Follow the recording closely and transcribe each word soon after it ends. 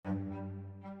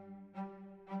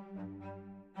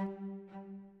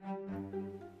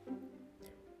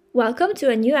Welcome to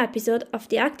a new episode of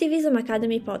the Activism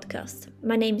Academy podcast.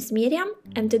 My name is Miriam,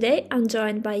 and today I'm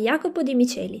joined by Jacopo Di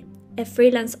Micheli, a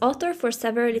freelance author for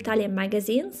several Italian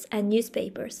magazines and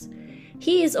newspapers.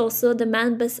 He is also the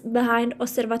man behind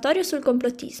Osservatorio sul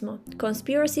Complottismo,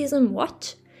 Conspiracism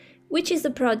Watch, which is a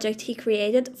project he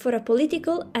created for a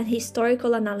political and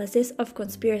historical analysis of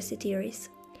conspiracy theories.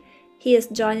 He is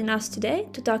joining us today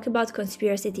to talk about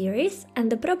conspiracy theories and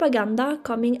the propaganda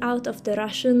coming out of the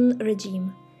Russian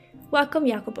regime. Welcome,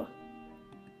 Jacopo.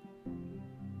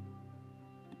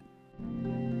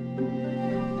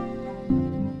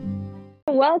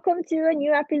 Welcome to a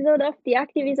new episode of the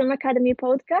Activism Academy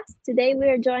podcast. Today we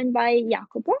are joined by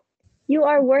Jacopo. You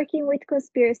are working with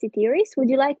conspiracy theories. Would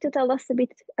you like to tell us a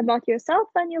bit about yourself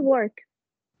and your work?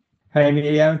 Hi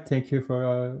Miriam, thank you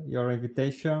for your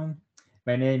invitation.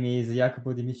 My name is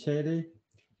Jacopo Di Micheli.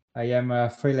 I am a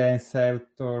freelance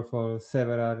author for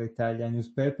several Italian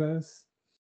newspapers,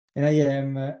 and I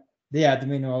am the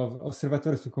admin of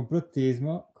Osservatorio sul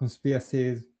Complottismo,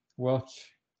 Conspiracy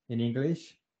Watch in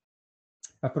English,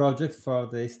 a project for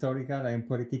the historical and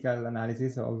political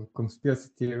analysis of conspiracy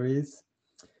theories,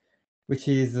 which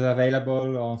is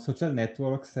available on social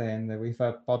networks and with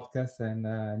a podcast and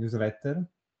newsletter.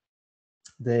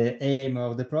 The aim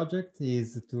of the project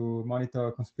is to monitor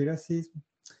conspiracies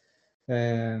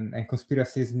and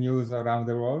conspiracies news around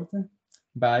the world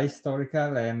by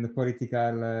historical and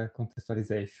political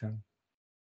contextualization.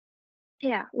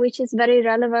 Yeah, which is very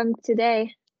relevant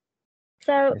today.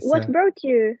 So, Yes, what brought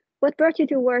you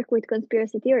to work with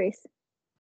conspiracy theories?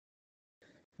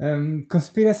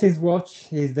 Conspiracies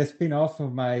Watch is the spin-off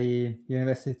of my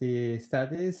university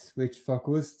studies, which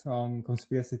focused on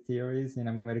conspiracy theories in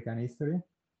American history.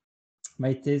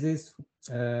 My thesis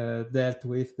dealt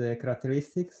with the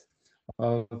characteristics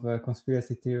of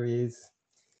conspiracy theories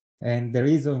and the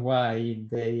reason why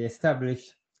they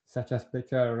established such a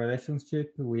special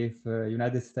relationship with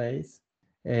United States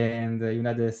and the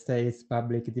United States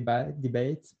public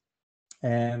debate.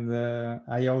 And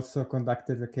I also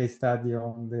conducted a case study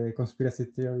on the conspiracy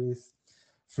theories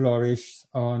flourished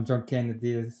on John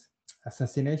Kennedy's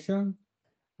assassination.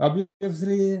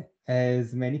 Obviously,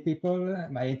 as many people,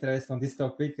 my interest on this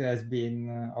topic has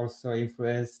been also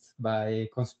influenced by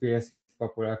conspiracy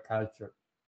popular culture.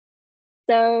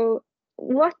 So,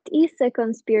 what is a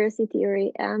conspiracy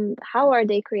theory and how are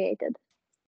they created?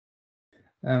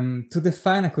 To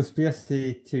define a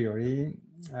conspiracy theory,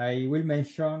 I will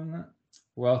mention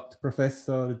what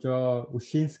Professor Joe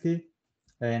Uscinski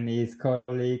and his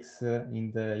colleagues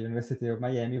in the University of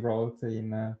Miami wrote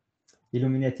in an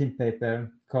illuminating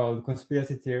paper called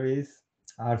Conspiracy Theories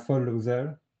Are for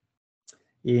Losers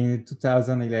in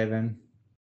 2011.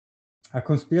 A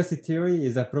conspiracy theory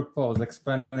is a proposed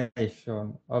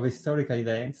explanation of historical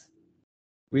events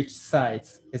which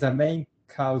cites as a main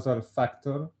causal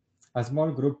factor a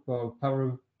small group of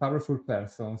powerful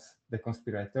persons, the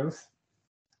conspirators,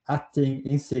 acting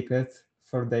in secret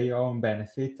for their own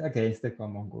benefit against the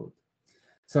common good.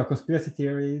 So conspiracy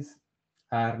theories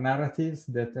are narratives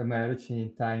that emerge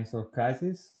in times of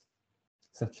crisis,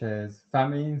 such as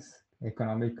famines,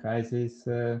 economic crisis,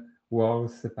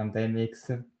 wars,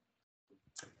 pandemics,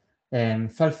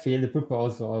 and fulfill the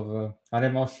purpose of an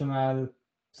emotional,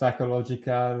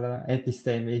 psychological,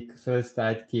 epistemic first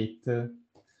aid kit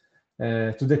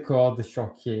to decode the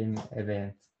shocking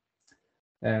event.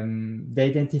 They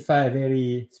identify a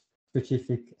very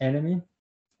specific enemy,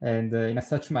 and in a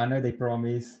such manner they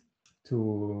promise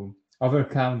to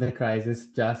overcome the crisis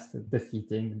just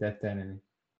defeating that enemy.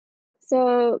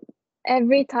 So,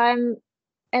 every time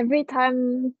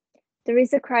there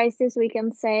is a crisis, we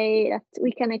can say that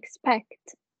we can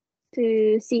expect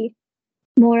to see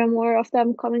more and more of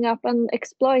them coming up and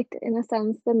exploit, in a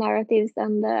sense, the narratives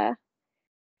and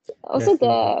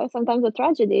also sometimes the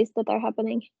tragedies that are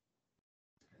happening.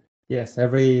 Yes,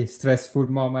 every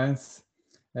stressful moments,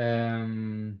 we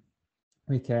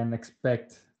can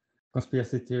expect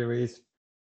conspiracy theories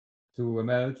to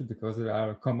emerge because there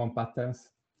are common patterns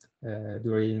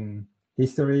during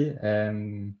history,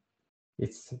 and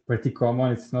it's pretty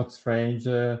common. It's not strange.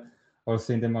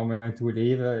 Also, in the moment we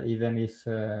live, even if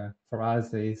for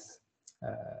us is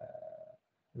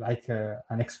like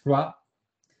an exploit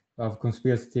of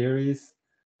conspiracy theories,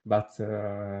 but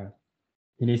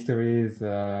in history is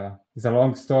a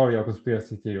long story of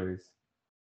conspiracy theories.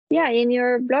 Yeah, in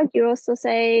your blog, you also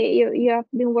say you have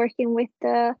been working with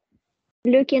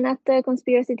looking at the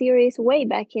conspiracy theories way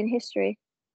back in history.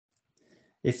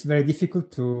 It's very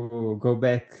difficult to go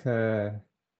back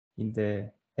in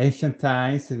the ancient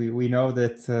times. We know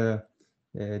that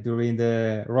during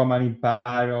the Roman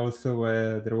Empire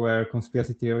also there were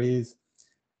conspiracy theories.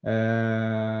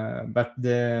 But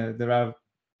there are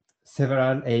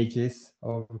several ages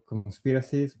of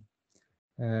conspiracies.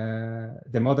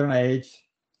 The modern age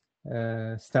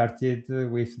started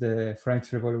with the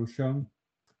French Revolution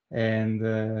and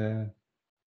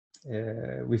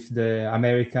with the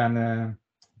American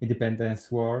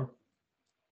Independence War.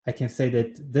 I can say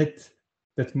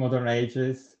that modern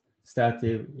ages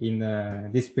started in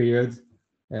this period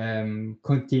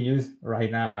continues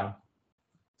right now.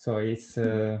 So it's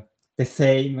the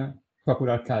same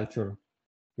popular culture.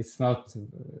 It's not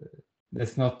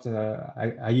there's not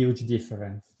a huge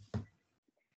difference.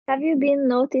 Have you been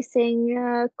noticing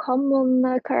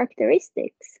common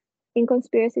characteristics in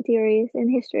conspiracy theories in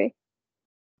history?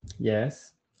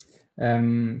 Yes.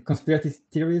 Conspiracy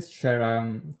theories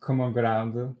share common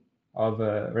ground of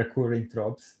recurring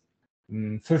tropes.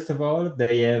 First of all,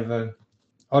 they have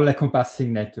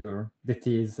all-encompassing nature. That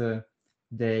is,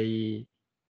 they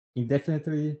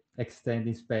indefinitely extend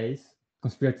in space.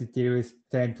 Conspiracy theories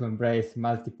tend to embrace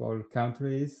multiple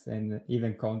countries and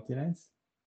even continents,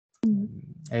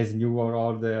 as New World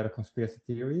Order conspiracy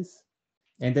theories.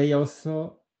 And they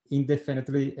also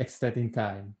indefinitely extend in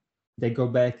time. They go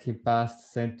back in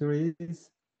past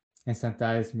centuries and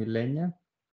sometimes millennia,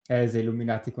 as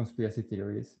Illuminati conspiracy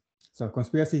theories. So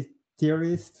conspiracy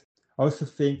theorists also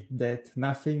think that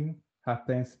nothing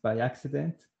happens by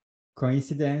accident.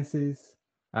 Coincidences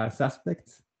are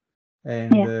suspects,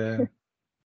 and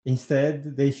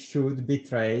instead they should be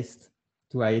traced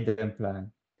to a hidden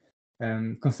plan.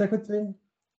 Consequently,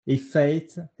 if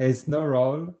fate has no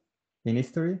role in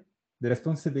history, the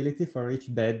responsibility for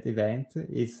each bad event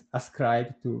is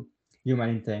ascribed to human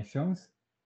intentions.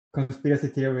 Conspiracy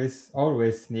theories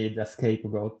always need a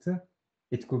scapegoat.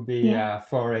 It could be a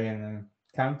foreign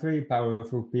country,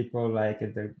 powerful people like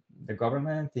the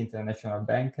government, international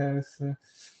bankers,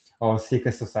 or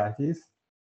secret societies,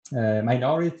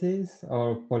 minorities,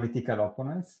 or political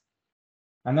opponents.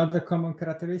 Another common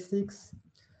characteristics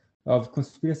of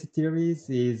conspiracy theories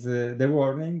is the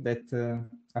warning that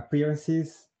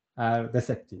appearances are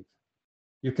deceptive.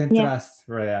 You can trust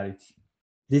reality.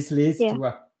 This leads to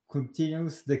a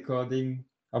continuous decoding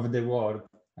of the world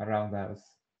around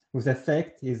us, whose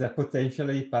effect is a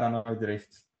potentially paranoid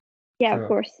drift. Yeah, So, of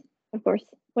course.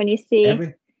 When you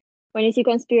see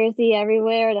conspiracy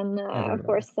everywhere, then of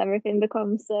course everything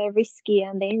becomes risky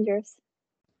and dangerous.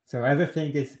 So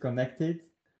everything is connected.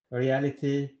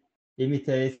 Reality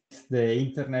imitates the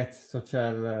internet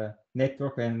social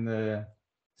network and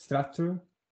structure.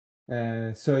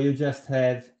 So you just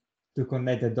have to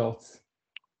connect the dots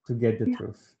to get the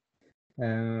truth.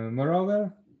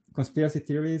 Moreover, conspiracy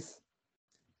theorists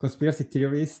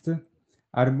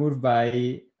are moved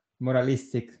by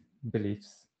moralistic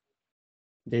beliefs.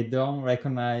 They don't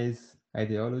recognize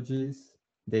ideologies.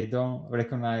 They don't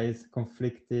recognize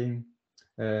conflicting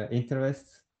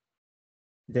interests.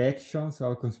 The actions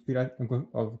of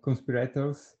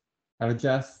conspirators are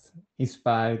just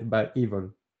inspired by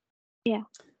evil. Yeah.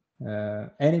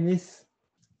 Enemies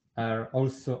are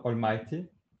also almighty.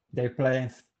 Their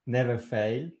plans never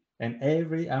fail, and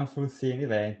every unforeseen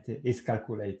event is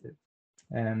calculated.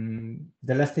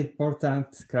 The last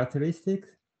important characteristic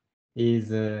is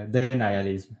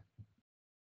denialism.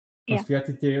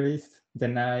 Conspiracy theorists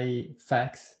deny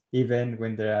facts even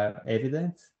when they are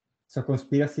evident. So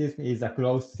conspiracy is a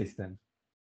closed system.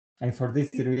 And for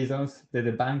these reasons, the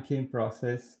debunking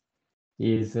process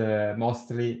is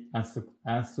mostly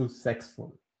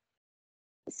unsuccessful.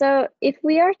 So if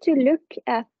we are to look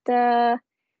at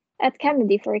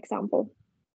Kennedy, for example,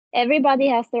 everybody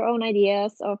has their own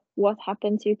ideas of what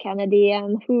happened to Kennedy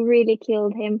and who really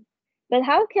killed him. But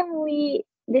how can we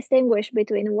distinguish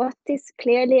between what is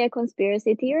clearly a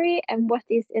conspiracy theory and what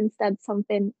is instead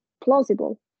something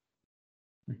plausible?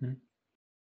 Mm-hmm.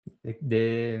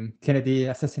 The Kennedy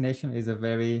assassination is a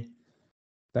very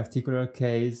particular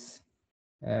case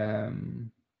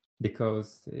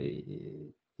because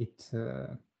it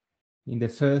in the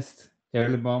first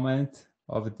early moment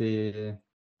of the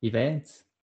event,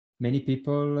 many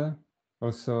people,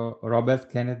 also Robert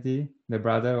Kennedy, the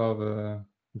brother of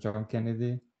John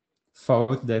Kennedy,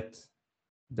 thought that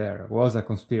there was a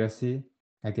conspiracy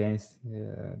against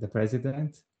the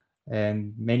president,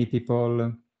 and many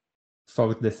people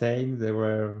thought the same. There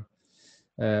were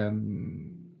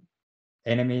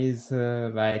enemies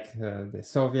like the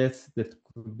Soviets that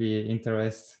could be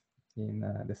interested in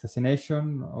the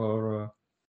assassination, or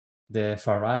the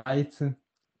far right.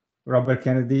 Robert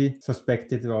Kennedy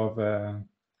suspected of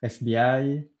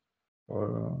FBI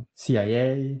or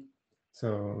CIA.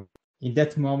 So in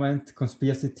that moment,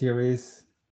 conspiracy theories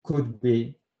could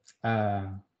be a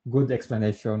good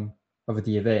explanation of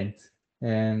the event,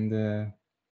 and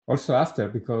also after,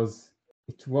 because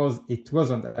it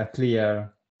wasn't a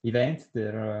clear event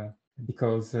there,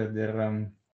 because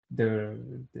the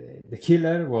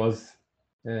killer was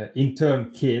in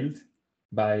turn killed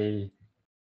by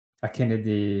a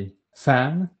Kennedy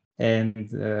fan, and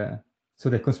so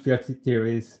the conspiracy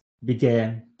theories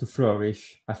began to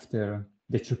flourish after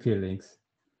the two killings.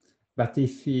 But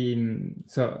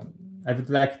so I would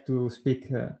like to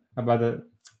speak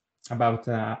about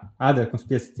other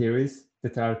conspiracy theories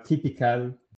that are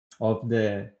typical of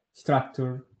the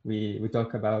structure we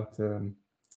talked about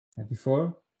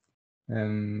before.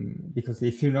 Because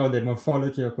if you know the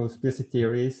morphology of conspiracy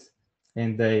theories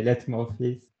and the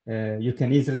leitmotifs, you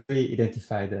can easily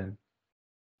identify them.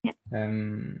 Yeah.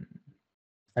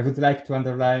 I would like to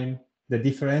underline the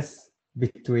difference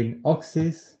between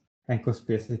hoaxes and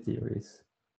conspiracy theories.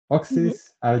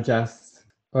 Hoaxes are just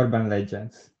urban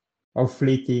legends or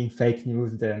fleeting fake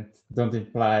news that don't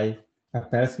imply a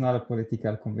personal or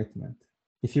political commitment.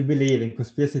 If you believe in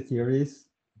conspiracy theories,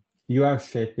 you are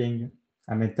shaping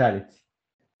a mentality.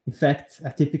 In fact,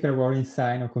 a typical warning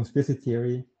sign of conspiracy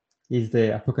theory is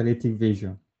the apocalyptic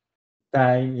vision.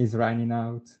 Time is running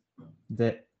out,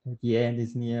 the end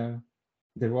is near,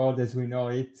 the world as we know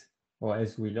it, or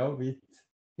as we love it,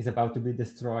 is about to be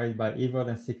destroyed by evil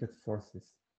and secret forces.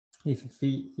 If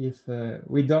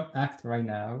we don't act right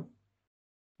now,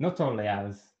 not only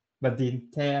us, but the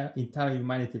entire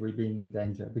humanity will be in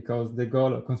danger, because the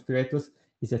goal of conspirators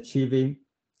is achieving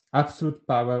absolute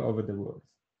power over the world.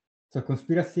 So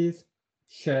conspiracies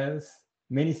shares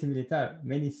many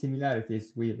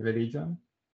similarities with religion,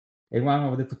 and one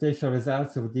of the potential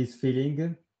results of this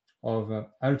feeling of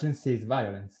urgency is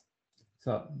violence.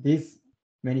 So these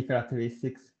many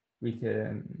characteristics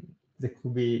that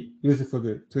could be useful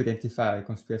to identify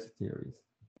conspiracy theories.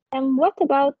 And what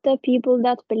about the people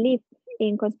that believe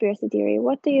in conspiracy theory?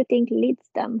 What do you think leads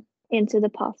them into the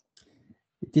path?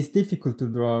 It is difficult to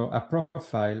draw a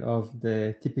profile of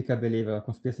the typical believer of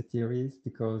conspiracy theories,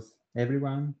 because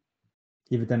everyone,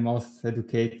 even the most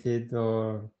educated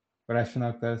or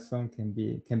rational person,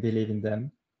 can believe in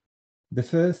them. The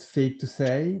first thing to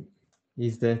say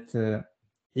is that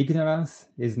ignorance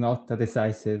is not a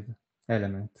decisive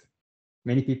element.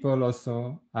 Many people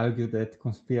also argue that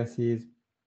conspiracies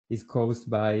is caused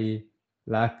by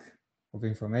lack of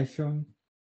information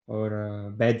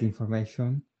or bad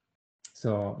information.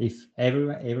 So if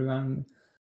everyone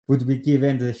would be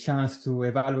given the chance to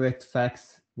evaluate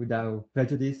facts without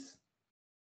prejudice,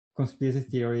 conspiracy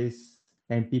theories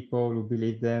and people who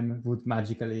believe them would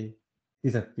magically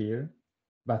disappear.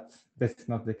 But that's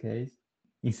not the case.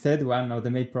 Instead, one of the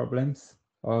main problems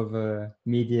of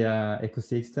media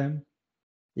ecosystem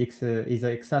is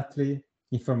exactly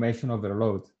information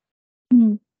overload.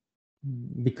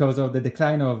 Because of the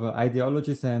decline of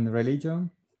ideologies and religion,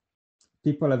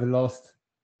 people have lost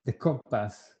the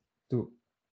compass to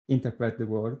interpret the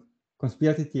world.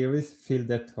 Conspiracy theories fill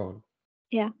that hole.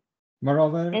 Yeah.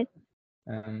 Moreover,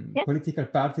 political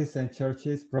parties and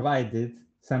churches provided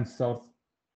some sort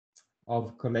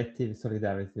of collective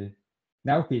solidarity.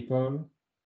 Now people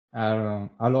are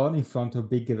alone in front of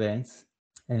big events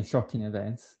and shocking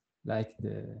events like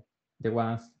the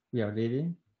ones we are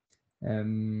living.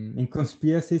 In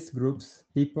conspiracies groups,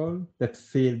 people that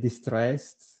feel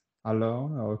distressed,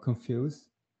 alone, or confused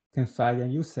can find a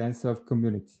new sense of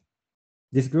community.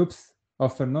 These groups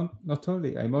offer not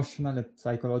only emotional and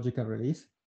psychological relief,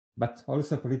 but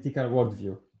also political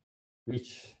worldview,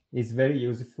 which is very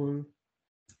useful,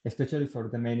 especially for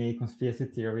the many conspiracy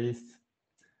theorists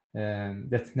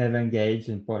that never engage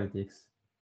in politics.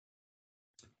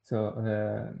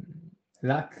 So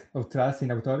lack of trust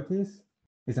in authorities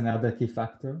is another key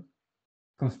factor.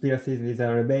 Conspiracy is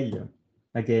a rebellion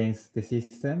against the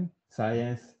system,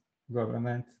 science,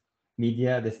 government,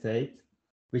 media, the state,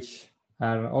 which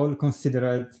are all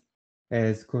considered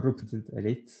as corrupted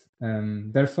elites.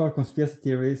 Therefore, conspiracy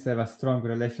theories have a strong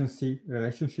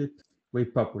relationship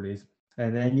with populism.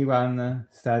 And anyone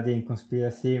studying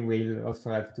conspiracy will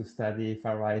also have to study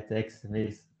far-right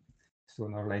extremism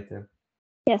sooner or later.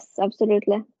 Yes,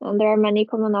 absolutely. And there are many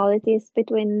commonalities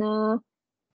between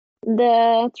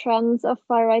the trends of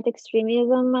far-right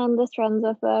extremism and the trends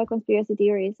of conspiracy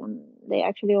theories, and they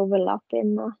actually overlap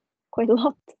in quite a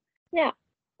lot. Yeah.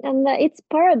 And it's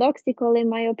paradoxical, in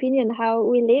my opinion, how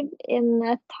we live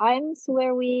in times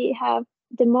where we have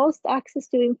the most access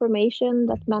to information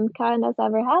that mankind has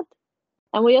ever had.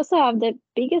 And we also have the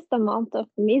biggest amount of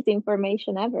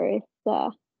misinformation ever.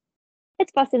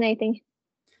 It's fascinating.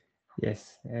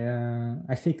 Yes,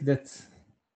 I think that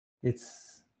it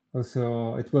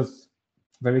was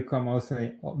very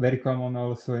common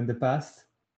also in the past.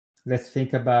 Let's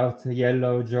think about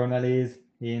yellow journalism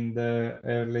in the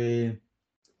early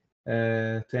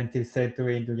 20th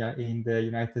century in the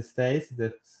United States.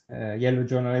 That yellow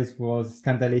journalism was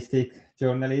scandalistic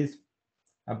journalism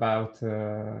about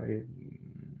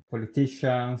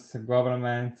politicians,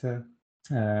 government,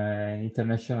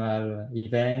 international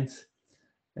events,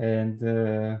 and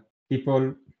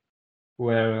people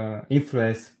were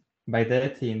influenced by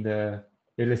that in the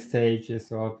early stages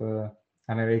of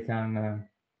American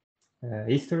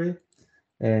history,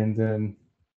 and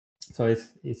so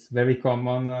it's very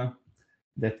common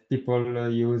that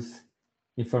people use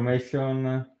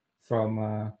information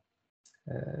from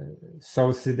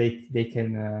sources they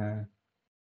can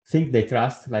think they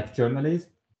trust, like journalism,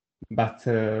 but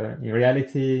in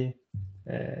reality,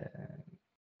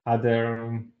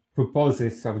 other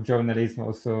purposes of journalism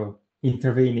also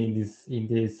intervene in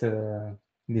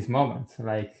these moments,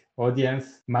 like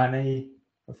audience, money,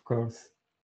 of course.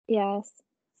 Yes.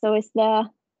 So it's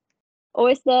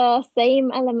always the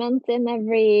same element in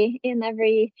every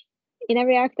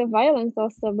act of violence,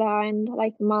 also behind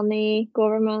like money,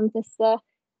 government is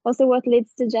also what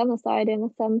leads to genocide in a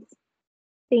sense.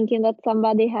 Thinking that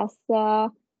somebody has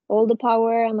all the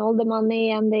power and all the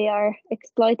money and they are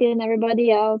exploiting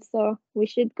everybody else, so we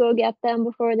should go get them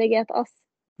before they get us.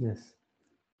 Yes.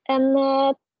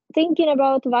 And thinking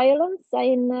about violence,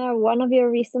 in one of your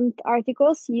recent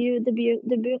articles, you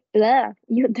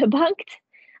debunked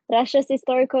Russia's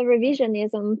historical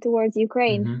revisionism towards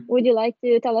Ukraine. Mhm. Would you like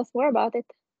to tell us more about it?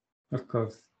 Of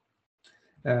course.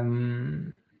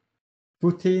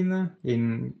 Putin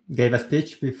gave a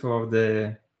speech before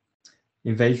the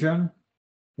invasion.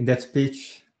 In that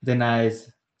speech,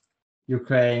 denies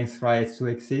Ukraine's right to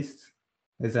exist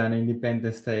as an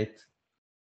independent state.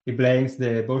 He blames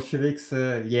the Bolsheviks,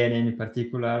 Lenin in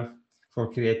particular,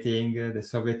 for creating the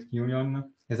Soviet Union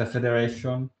as a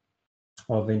federation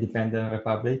of independent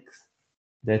republics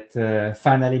that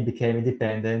finally became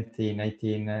independent in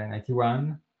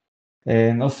 1991.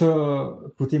 And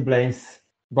also, Putin blames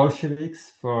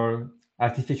Bolsheviks for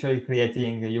artificially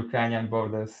creating Ukrainian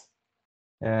borders.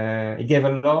 He gave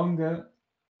a long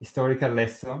historical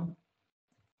lesson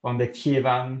on the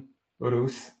Kievan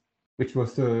Rus, which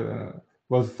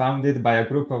was founded by a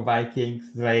group of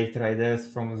Vikings, slave traders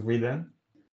from Sweden.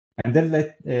 And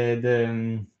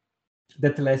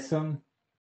that lesson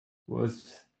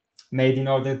was made in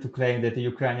order to claim that the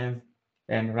Ukrainians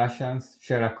and Russians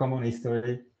share a common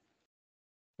history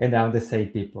and are the same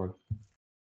people.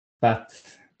 But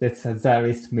that's a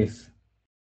Tsarist myth.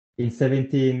 In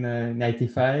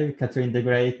 1795, Catherine the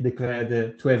Great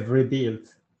declared to have rebuilt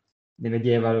the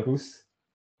medieval Rus,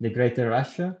 the Greater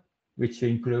Russia, which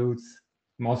includes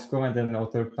Moscow and the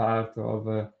northern part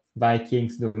of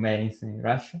Vikings' domains in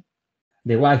Russia,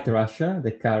 the White Russia,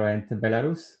 the current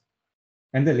Belarus,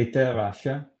 and the Little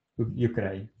Russia,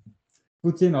 Ukraine.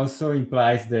 Putin also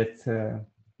implies that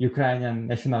Ukrainian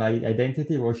national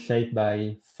identity was shaped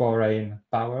by foreign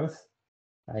powers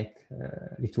like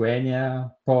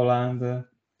Lithuania, Poland,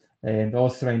 and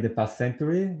Austria in the past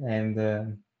century, and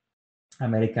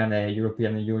American and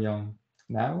European Union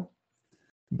now.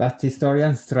 But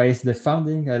historians trace the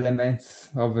founding elements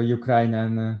of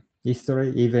Ukrainian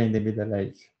history even in the Middle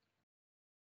Age.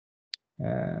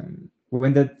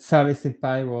 When the Tsarist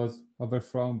Empire was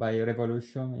overthrown by a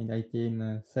revolution in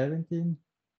 1817,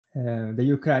 the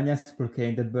Ukrainians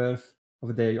proclaimed the birth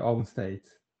of their own state.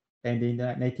 And in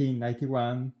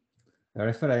 1991, a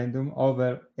referendum,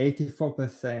 over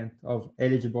 84% of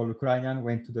eligible Ukrainians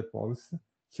went to the polls,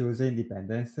 choosing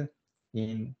independence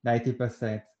in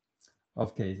 90%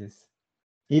 of cases.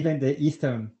 Even the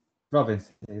eastern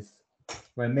provinces,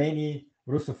 where many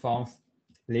Russophones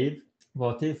live,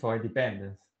 voted for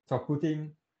independence. So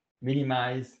Putin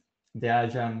minimized the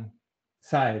Asian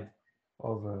side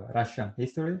of Russian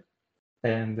history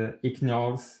and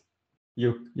ignores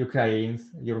Ukraine's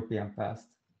European past.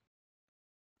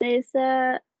 There's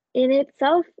in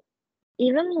itself,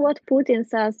 even what Putin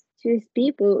says to his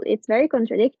people, it's very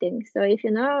contradicting. So if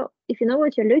you know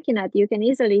what you're looking at, you can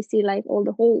easily see like all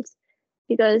the holes.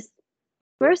 Because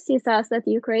first he says that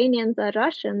Ukrainians are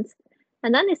Russians,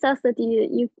 and then he says that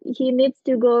he needs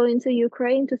to go into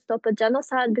Ukraine to stop a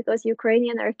genocide because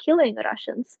Ukrainians are killing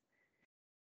Russians.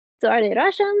 So are they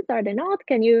Russians? Are they not?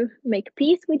 Can you make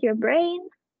peace with your brain?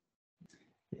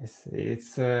 Yes,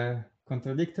 it's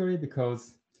contradictory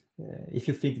because if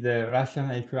you think the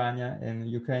Russian and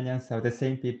Ukrainians are the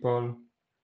same people,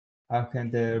 how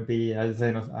can there be a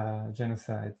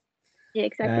genocide? Yeah,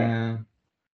 exactly.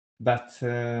 But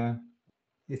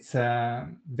it's a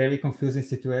very confusing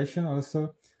situation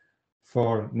also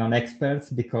for non-experts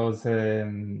because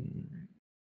in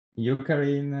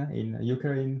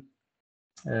Ukraine,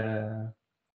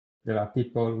 there are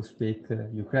people who speak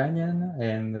Ukrainian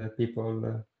and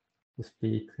people who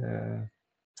speak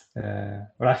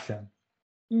Russian.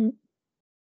 Mm.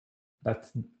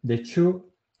 But the two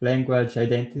language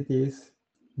identities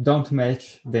don't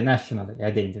match the national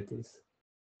identities.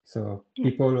 So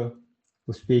people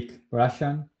who speak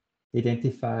Russian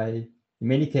in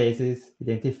many cases,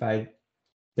 identify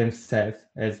themselves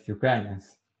as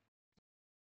Ukrainians.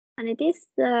 And it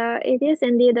is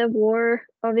indeed a war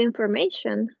of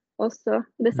information also,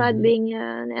 besides being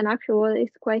an actual,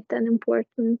 it's quite an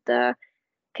important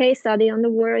case study on the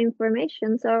war of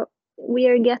information. So we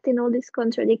are getting all these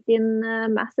contradicting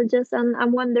messages, and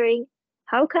I'm wondering,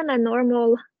 how can a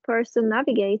normal person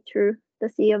navigate through the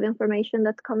sea of information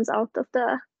that comes out of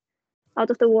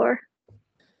the war?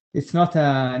 It's not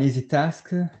an easy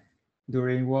task.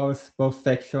 During wars, both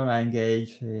factions are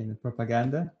engaged in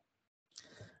propaganda,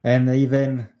 and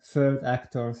even third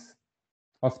actors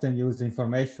often use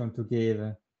information to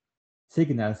give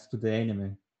signals to the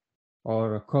enemy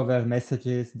or cover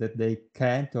messages that they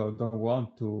can't or don't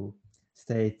want to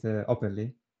state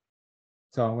openly.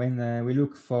 So when we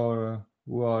look for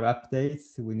war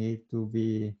updates, we need to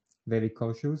be very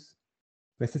cautious.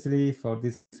 Precisely for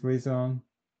this reason,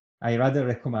 I rather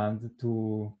recommend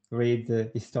to read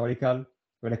historical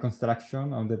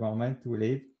reconstruction on the moment we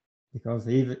live, because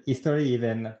history,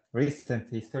 even recent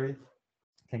history,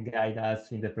 can guide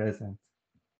us in the present.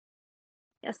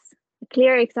 Yes, a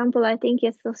clear example, I think,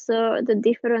 is also the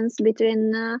difference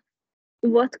between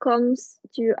what comes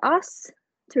to us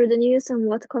through the news and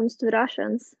what comes to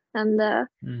Russians. And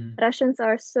Russians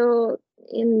are so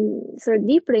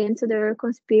deeply into their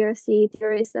conspiracy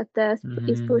theories that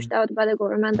is pushed out by the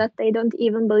government that they don't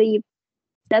even believe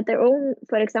that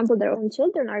for example, their own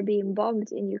children are being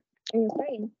bombed in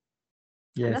Ukraine.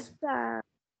 Yes. And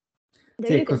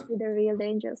there you can see the real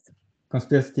dangers.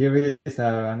 Conspiracy theories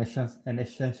are an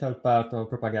essential part of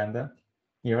propaganda.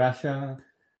 In Russia,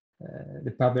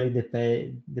 the public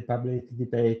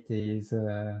debate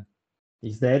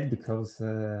is dead because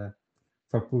for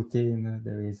Putin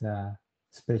there is a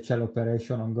special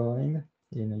operation ongoing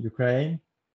in Ukraine.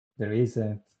 There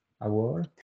isn't a war,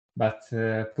 but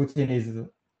Putin is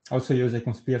also using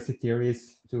conspiracy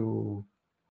theories to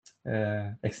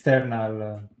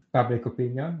external public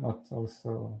opinion, not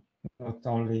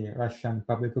only Russian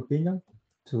public opinion,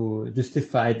 to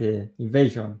justify the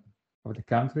invasion of the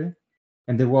country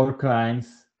and the war crimes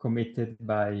committed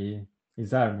by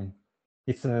his army.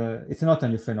 It's not a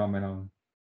new phenomenon.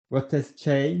 What has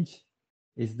changed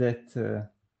is that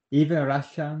even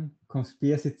Russian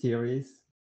conspiracy theories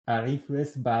are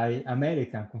influenced by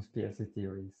American conspiracy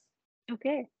theories.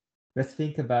 Okay. Let's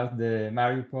think about the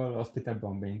Mariupol hospital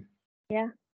bombing. Yeah.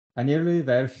 An early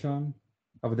version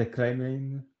of the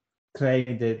Kremlin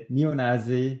claimed that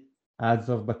neo-Nazi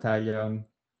Azov battalion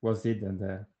was hidden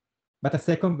there. But a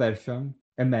second version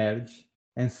emerged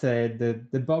and said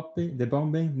that the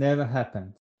bombing never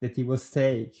happened, that it was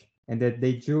staged, and that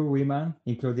the Jew women,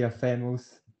 including a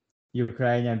famous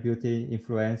Ukrainian beauty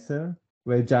influencer,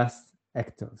 were just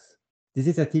actors. This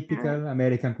is a typical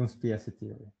American conspiracy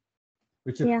theory,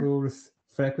 which occurs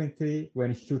frequently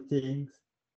when shootings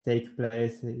take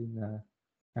place in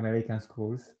American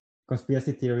schools.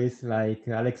 Conspiracy theories like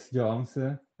Alex Jones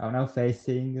are now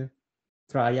facing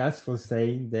trials for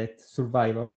saying that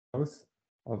survivors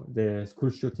of the school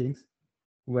shootings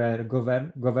were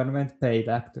government paid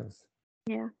actors.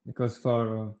 Yeah. Because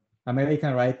for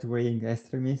American right-wing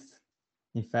extremists,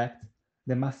 in fact,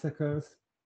 the massacres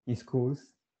in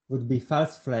schools would be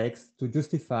false flags to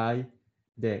justify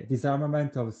the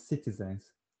disarmament of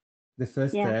citizens, the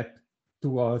first step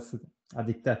towards a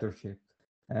dictatorship.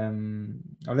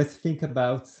 Let's think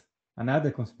about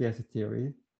another conspiracy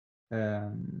theory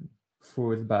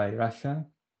fueled by Russia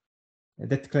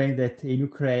that claimed that in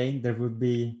Ukraine there would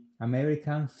be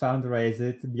American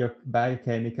fundraised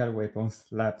biochemical weapons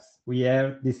labs. We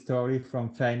heard this story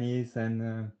from Chinese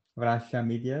and Russian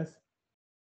medias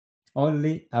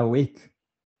only a week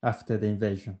after the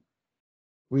invasion.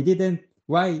 We didn't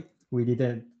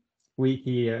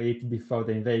hear it before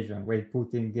the invasion when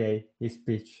Putin gave his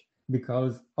speech?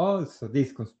 Because also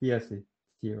this conspiracy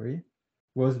theory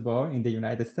was born in the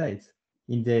United States.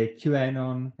 In the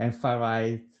QAnon and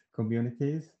far-right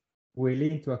communities,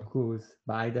 willing to accuse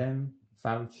Biden,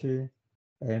 Fauci,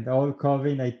 and all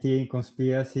COVID-19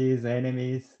 conspiracies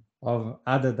enemies of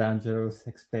other dangerous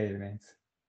experiments.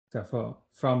 So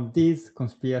from these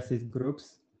conspiracy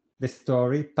groups, the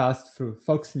story passed through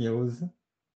Fox News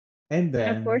and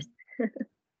then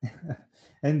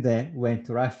and then went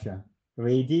to Russia,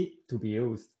 ready to be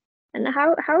used. And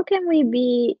how can we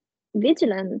be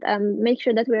vigilant and make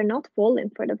sure that we're not falling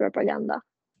for the propaganda?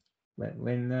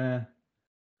 When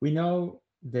we know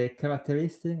the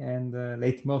characteristic and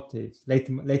leitmotifs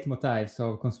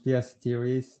of conspiracy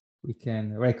theories, we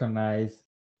can recognize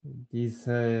these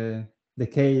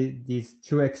this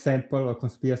true example of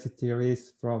conspiracy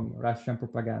theories from Russian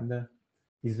propaganda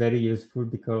is very useful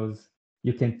because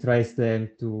you can trace them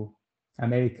to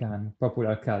American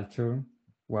popular culture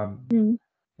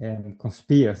and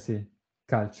conspiracy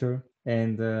culture,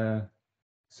 and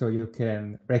so you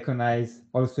can recognize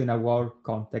also in a war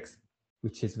context,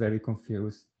 which is very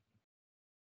confused.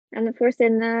 And of course,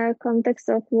 in the context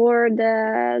of war,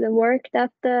 the work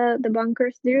that the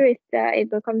bunkers do, it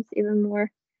becomes even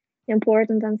more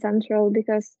important and central,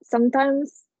 because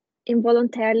sometimes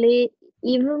involuntarily,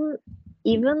 even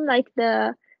like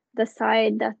the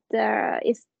side that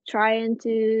is trying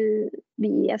to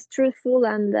be as truthful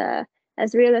and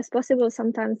as real as possible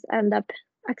sometimes end up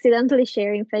accidentally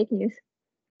sharing fake news.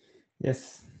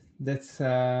 Yes, that's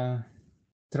a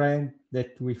trend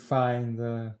that we find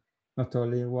not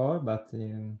only in war, but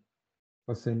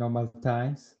also in normal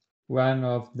times. One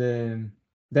of the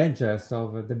dangers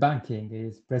of debunking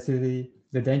is precisely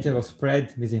the danger of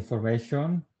spread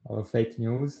misinformation or fake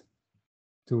news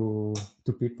to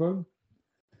people.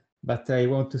 But I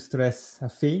want to stress a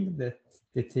thing that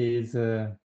it is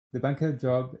the banker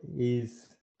job is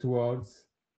towards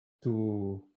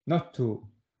to not to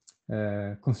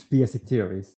conspiracy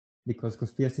theories, because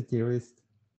conspiracy theories,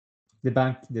 the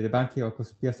debunking of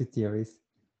conspiracy theories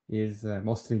is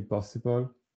mostly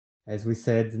impossible. As we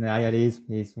said, nihilism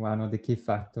is one of the key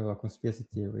factors of conspiracy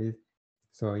theories.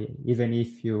 So even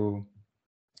if you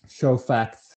show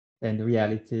facts and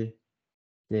reality,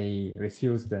 they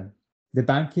refuse them.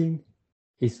 Debunking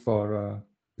is for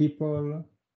people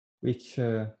which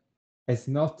has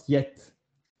not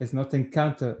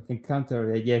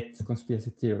encountered yet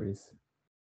conspiracy theories.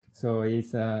 So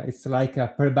it's like a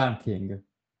pre-banking.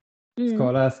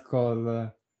 Scholars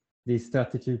call this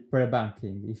strategy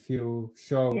pre-banking. If you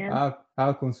show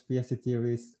how conspiracy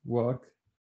theories work,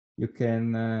 you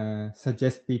can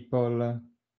suggest people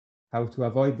how to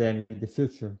avoid them in the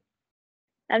future.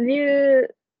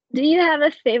 Do you have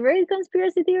a favorite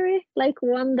conspiracy theory, like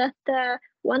one that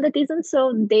isn't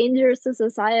so dangerous to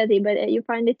society, but you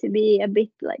find it to be a bit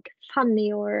like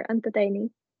funny or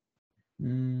entertaining?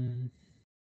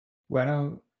 One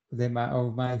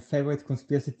of my favorite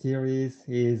conspiracy theories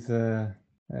is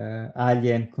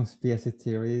alien conspiracy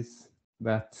theories,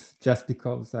 but just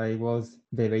because I was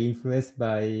very influenced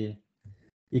by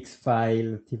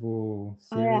X-File TV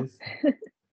series.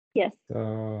 Yes.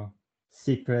 So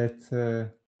secret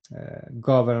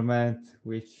government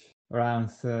which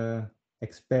runs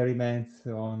experiments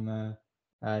on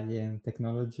alien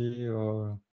technology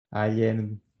or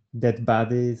alien dead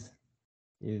bodies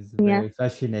is very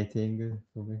fascinating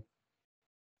for me.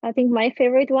 I think my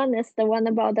favorite one is the one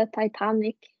about the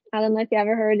Titanic. I don't know if you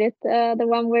ever heard it. The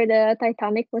one where the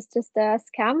Titanic was just a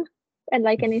scam and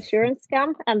like an insurance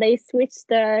scam, and they switched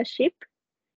the ship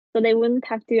so they wouldn't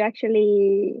have to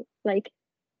actually like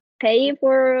pay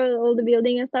for all the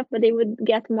building and stuff, but they would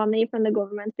get money from the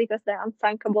government because the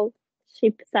unsinkable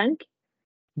ship sank.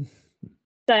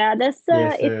 So yeah, that's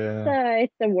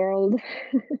it's a world.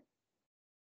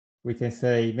 We can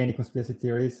say many conspiracy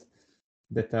theories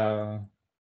that are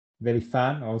very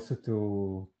fun also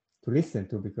to listen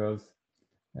to, because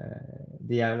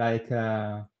they are like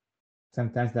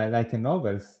sometimes they're like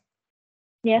novels.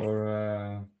 Yes.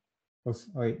 Or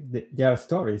they are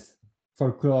stories,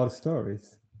 folklore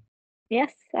stories.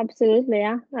 Yes, absolutely.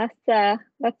 Yeah, that's a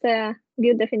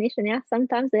good definition. Yeah,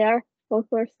 sometimes they are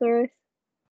folklore stories.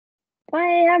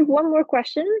 I have one more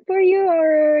question for you,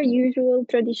 our usual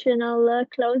traditional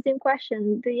closing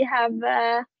question. Do you have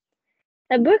a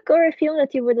book or a film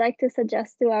that you would like to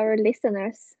suggest to our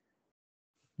listeners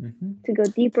to go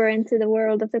deeper into the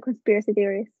world of the conspiracy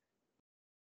theories?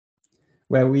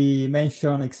 Well, we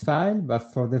mentioned X-File,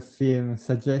 but for the film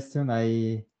suggestion,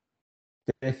 I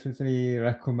definitely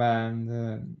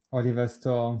recommend Oliver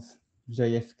Stone's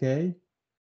JFK,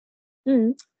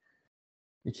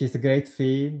 which is a great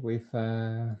film with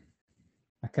a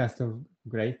cast of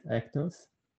great actors.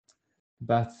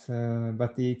 But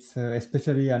it's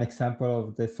especially an example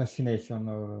of the fascination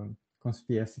of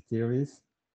conspiracy theories.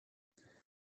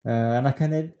 An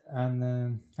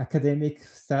academic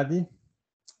study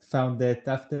found that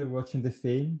after watching the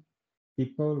film,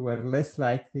 people were less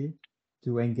likely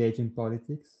to engage in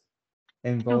politics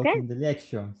and vote in the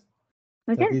elections.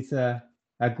 So it's a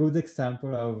good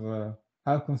example of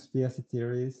how conspiracy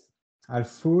theories are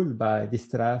fueled by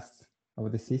distrust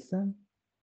of the system,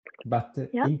 but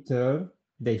in turn,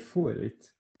 they fuel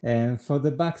it. And for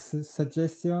the book's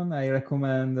suggestion, I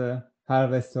recommend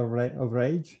Harvest of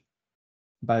Rage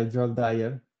by Joel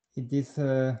Dyer. In this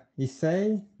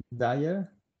essay, Dyer,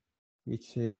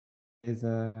 which is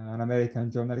an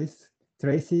American journalist,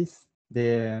 traces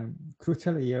the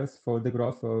crucial years for the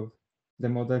growth of the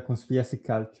modern conspiracy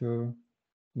culture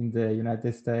in the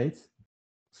United States,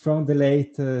 from the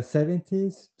late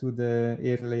 70s to the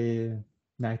early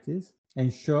 90s,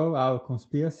 and show how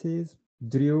conspiracies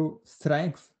drew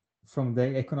strength from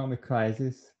the economic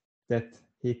crisis that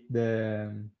hit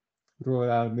the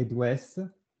rural Midwest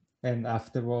and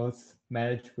afterwards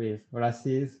merged with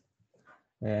racism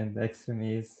and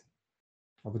extremism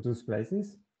of those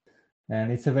places.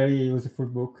 And it's a very useful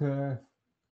book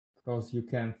because you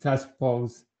can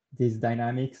transpose these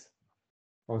dynamics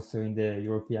also in the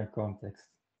European context.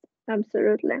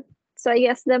 Absolutely. So I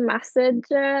guess the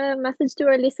message to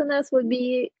our listeners would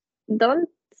be, don't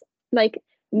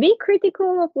be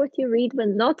critical of what you read, but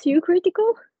not too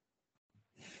critical.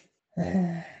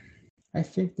 I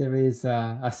think there is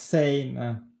a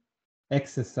sane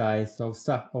exercise of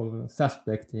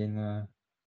suspect in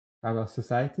our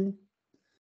society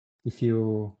if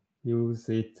you use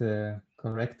it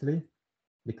correctly,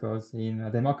 because in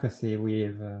a democracy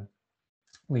we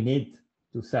need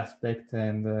to suspect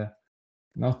and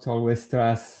not always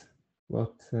trust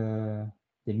what the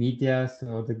media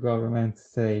or the government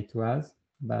say to us,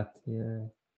 but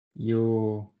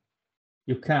you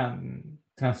can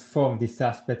transform this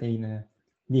aspect in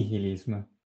nihilism.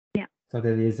 Yeah. So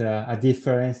there is a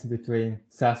difference between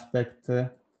suspect,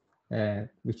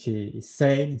 which is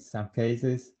sane in some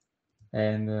cases,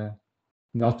 and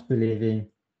not believing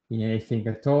in anything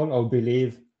at all, or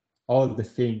believe all the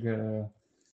things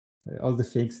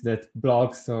that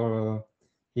blogs or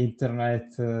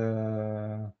internet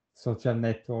social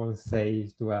networks say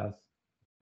to us.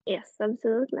 Yes,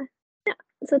 absolutely. Yeah.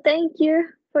 So thank you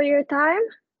for your time,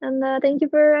 and thank you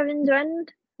for having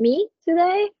joined me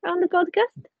today on the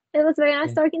podcast. It was very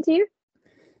nice talking to you.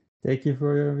 Thank you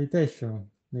for your invitation,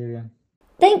 Miriam.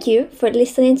 Thank you for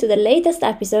listening to the latest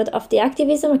episode of the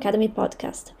Activism Academy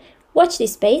podcast. Watch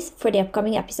this space for the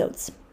upcoming episodes.